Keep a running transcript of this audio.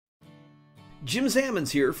Jim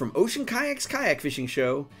Sammons here from Ocean Kayak's Kayak Fishing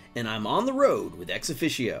Show, and I'm on the road with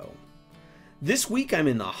ExOfficio. This week I'm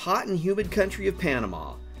in the hot and humid country of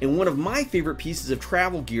Panama, and one of my favorite pieces of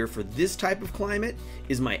travel gear for this type of climate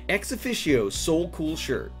is my ExOfficio Sol Cool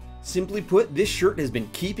shirt. Simply put, this shirt has been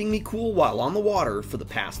keeping me cool while on the water for the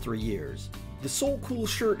past 3 years. The Sol Cool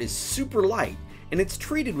shirt is super light, and it's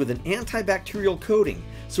treated with an antibacterial coating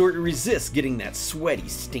so it resists getting that sweaty,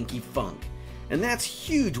 stinky funk. And that's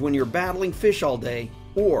huge when you're battling fish all day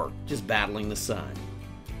or just battling the sun.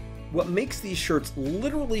 What makes these shirts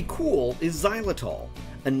literally cool is xylitol,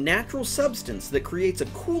 a natural substance that creates a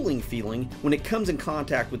cooling feeling when it comes in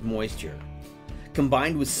contact with moisture.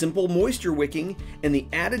 Combined with simple moisture wicking and the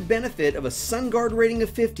added benefit of a sun guard rating of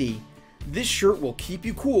 50, this shirt will keep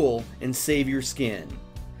you cool and save your skin.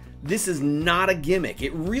 This is not a gimmick,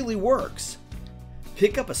 it really works.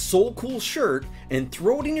 Pick up a Sol Cool shirt and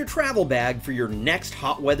throw it in your travel bag for your next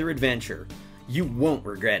hot weather adventure. You won't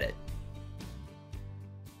regret it.